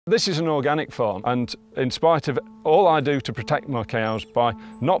This is an organic farm, and in spite of all I do to protect my cows by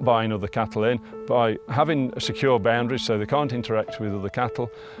not buying other cattle in, by having secure boundaries so they can't interact with other cattle,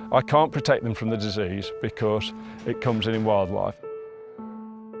 I can't protect them from the disease because it comes in wildlife.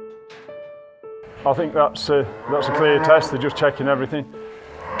 I think that's a clear test. They're just checking everything.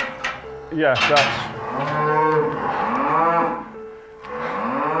 Yeah, that's...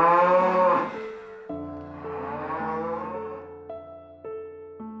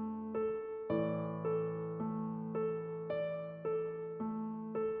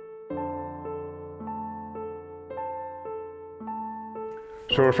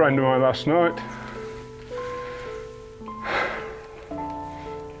 Saw a friend of mine last night.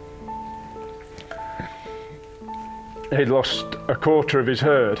 He'd lost a quarter of his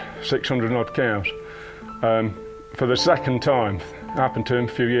herd, 600 odd cows, for the second time. It happened to him a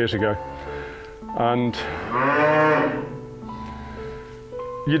few years ago. And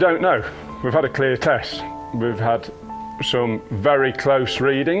you don't know. We've had a clear test. We've had some very close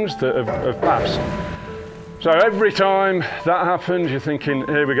readings that have passed. So every time that happens, you're thinking,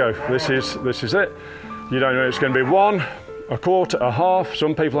 here we go, this is it. You don't know it's going to be one, a quarter, a half.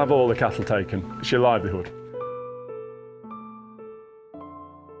 Some people have all the cattle taken. It's your livelihood.